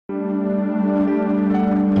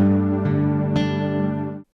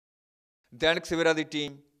दैनिक सवेरा की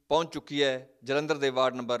टीम पहुँच चुकी है जलंधर के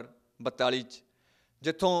वार्ड नंबर 42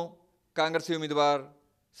 जिथों कांग्रेसी उम्मीदवार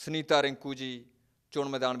सुनीता रिंकू जी चोण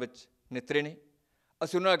मैदान में नितरे ने।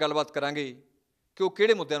 असीं उन्हां नाल गलबात करांगे कि वो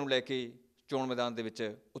किहड़े मुद्दਿਆਂ ਨੂੰ ਲੈ ਕੇ चोण मैदान ਦੇ ਵਿੱਚ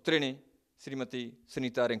उतरे ने। श्रीमती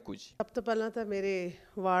सुनीता रिंकू जी, सब तो पहला तो मेरे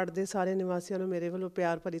वार्ड के सारे निवासियों को मेरे वालों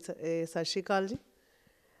प्यार भरी सत श्री अकाल जी।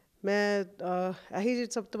 मैं यही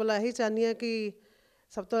सब तो पहला यही चाहती हाँ कि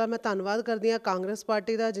सब तो पहला मैं धन्नवाद करती हाँ कांग्रेस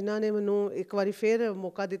पार्टी का जिन्होंने मैनू एक बार फिर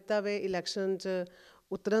मौका दिता वे इलैक्शन च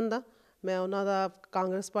उतरन का। मैं उन्होंने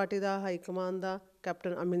कांग्रेस पार्टी का हाईकमान का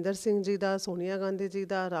कैप्टन अमरिंदर सिंह जी का, सोनिया गांधी जी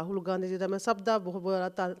का, राहुल गांधी जी का, मैं सब का बहुत बड़ा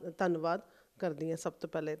धन्नवाद करती हाँ। सब तो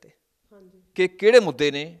पहले तो हाँ जी कि किहड़े मुद्दे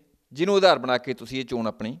ने जिन्हों आधार बना के तुसीं ये चोण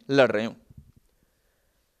अपनी लड़ रहे हो।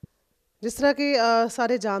 जिस तरह कि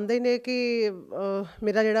सारे जानते हैं कि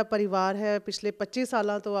मेरा जिहड़ा परिवार है पिछले 25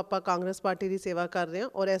 सालों तो आप कांग्रेस पार्टी की सेवा कर रहे हैं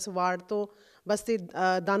और इस वार्ड तो बस्ती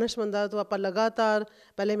दानिशमंदा तो आप लगातार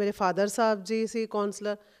पहले मेरे फादर साहब जी सी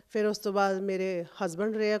कौंसलर, फिर उस तो बाद मेरे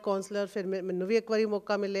हसबैंड रहे कौंसलर, फिर मैनू भी एक बार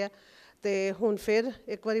मौका मिले तो हुण फिर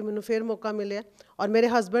एक बार मैनू फिर मौका मिले और मेरे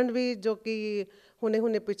हसबैंड भी जो कि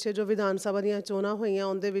हुणे पिछे जो विधान सभा दी चोणां होईयां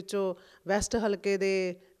उहदे विचों वैस्ट हलके दे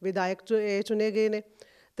विधायक चुने गए ने।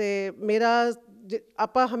 तो मेरा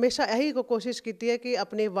आप हमेशा यही कोशिश की है कि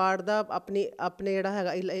अपने वार्ड का अपने जिहड़ा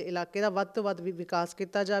हैगा इलाके का वध तो वध विकास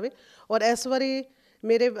किया जाए और इस बारी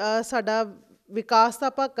मेरे साडा विकास तो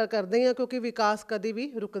आप करते ही क्योंकि विकास कभी भी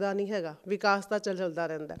रुकदा नहीं हैगा, विकास तो चलता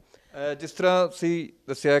रहता है। जिस तरह तुसीं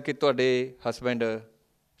दस्सिया कि तुहाडे हसबैंड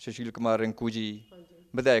सुशील कुमार रिंकू जी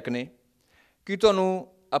विधायक ने, कि तुहानूं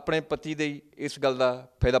अपने पति दी इस गल का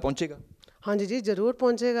फायदा पहुँचेगा? हाँ जी जरूर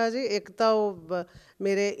पहुँचेगा जी। एक तो वो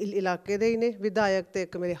मेरे इलाके दे ही ने विधायक तो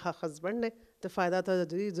एक मेरे हसबैंड ने, तो फायदा तो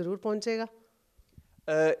जरूर पहुँचेगा।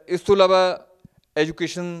 इस तो इलावा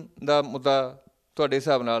एजुकेशन का मुद्दा तुहाडे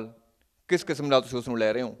हिसाब नाल किस किस्म नाल तुसीं उस नूं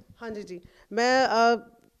लै रहे हो? हाँ जी मैं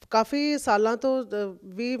काफ़ी सालों तो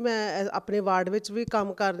भी मैं अपने वार्ड में भी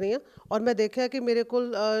काम कर रही हाँ और मैं देखा कि मेरे को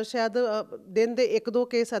शायद दिन के 1-2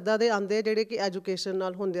 केस इदा के आते जोड़े कि एजुकेशन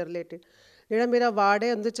नाल होंदे रिलेटिड। जिहड़ा मेरा वार्ड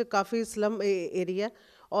है उहदे काफ़ी स्लम एरिया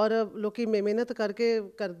और लोग मेहनत करके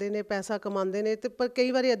करते हैं, पैसा कमाते हैं, तो पर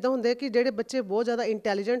कई बार इदा होंगे कि जोड़े बच्चे बहुत ज़्यादा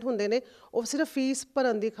इंटैलीजेंट होंगे ने वो सिर्फ फीस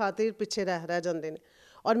भरन की खातिर पिछे रह जाते हैं।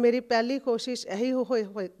 और मेरी पहली कोशिश यही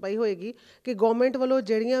पई होएगी कि गवर्नमेंट वालों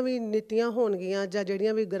जिहड़ियां भी नीतियां होणगियां जां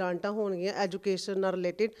जिहड़ियां भी ग्रांटां होणगियां एजुकेशन नाल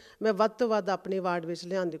रिलेटिड मैं वध तो वध अपने वार्ड में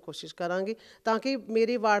लियाउण की कोशिश करांगी ताकि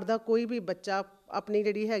मेरे वार्ड का कोई भी बच्चा अपनी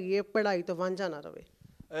जिहड़ी हैगी है पढ़ाई तो वांझा ना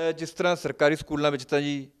रहे। जिस तरह सरकारी स्कूलों में तो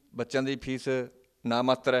जी बच्चों की फीस ना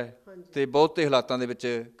मात्र है तो बहुत हालातों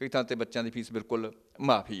के कई थां ते बच्चों की फीस बिल्कुल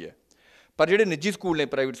माफ ही है, पर जिहड़े निजी स्कूल ने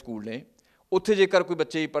प्राइवेट स्कूल ने उत्थे जेकर कोई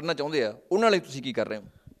बच्चे पढ़ना चाहते हैं उन्होंने लिए तुसीं की कर रहे हो?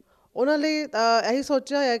 उन्होंने यही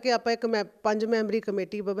सोचा है कि आप एक 5 मैंबरी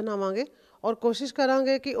कमेटी बनावांगे और कोशिश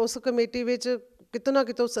करांगे कि उस कमेटी विच कितों ना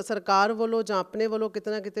कितों सरकार वालों जां अपने वालों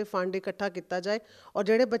कितना किते फंड इकट्ठा किया जाए और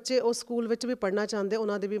जिहड़े बच्चे उस स्कूल विच भी पढ़ना चाहते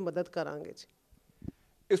उन्होंने भी मदद करांगे जी।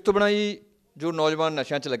 इस तो बिना जी जो नौजवान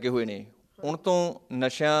नशिਆਂ 'ਚ ਲੱਗੇ ਹੋਏ ਨੇ उन तो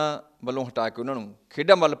नशिਆਂ ਵੱਲੋਂ हटा के उन्होंने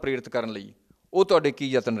खेडां ਵੱਲ प्रेरित करने ਲਈ ਉਹ ਤੁਹਾਡੇ ਕੀ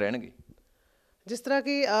ਯਤਨ ਰਹਿਣਗੇ? जिस तरह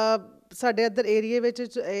कि साढ़े इधर एरिए में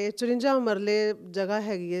 54 मरले जगह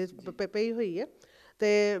हैगी है पई हुई है तो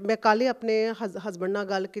मैं कल ही अपने हसबैंड नाल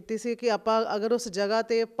गल कीती सी कि आप अगर उस जगह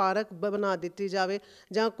ते पार्क बना दी जाए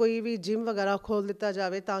जां कोई भी जिम वगैरह खोल दिता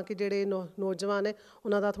जाए ताकि जिहड़े नौजवान है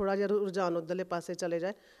उन्हां दा थोड़ा जिहा रुझान उधरले पासे चले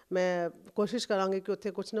जाए। मैं कोशिश करांगी कि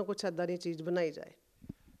उत्थे कुछ ना कुछ इदां दी चीज़ बनाई जाए।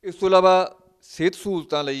 इस तो इलावा सेहत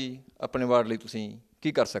सहूलतां लई अपने वार्ड लई तुसीं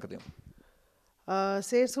की कर सकते हो?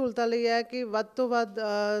 सेहत सहूलतां लई है कि वध तो वध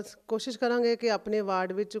कोशिश करांगे कि अपने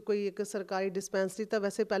वार्ड में कोई एक सरकारी डिस्पेंसरी तो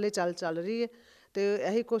वैसे पहले चल रही है तो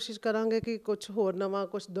यही कोशिश करांगे कि कुछ होर नवां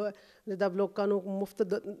कुछ जिद्दां लोकां नूं मुफ्त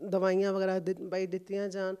दवाइयां वगैरह बई दित्तियां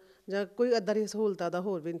जान जां कोई इदां दी सहूलतां दा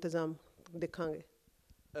होर भी इंतजाम देखांगे।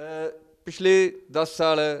 पिछले 10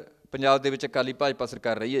 साल पंजाब दे विच अकाली भाजपा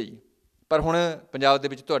सरकार रही है जी, पर हुण पंजाब दे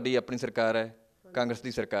विच तुहाडी अपनी सरकार है, कांग्रेस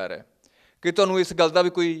की सरकार है, कि तुहानूं इस गल दा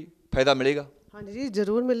भी कोई फायदा मिलेगा? हाँ जी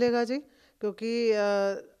जरूर मिलेगा जी क्योंकि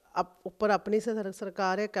उपर अपनी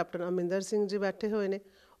सरकार है, कैप्टन अमरिंदर सिंह जी बैठे हुए ने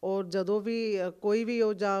और जदों भी कोई भी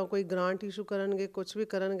हो जां कोई ग्रांट इशू करनगे कुछ भी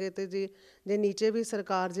करनगे तो जी जे नीचे भी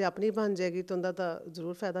सरकार जे अपनी बन जाएगी तो उनका तो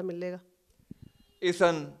जरूर फायदा मिलेगा। ये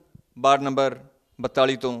सन वार्ड नंबर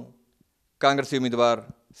 42 तो कांग्रेसी उम्मीदवार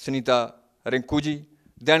सुनीता रिंकू जी।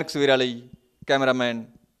 दैनिक सवेरा लई कैमरामैन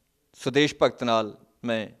सुदेश भगत नाल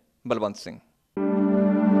मैं बलवंत सिंह।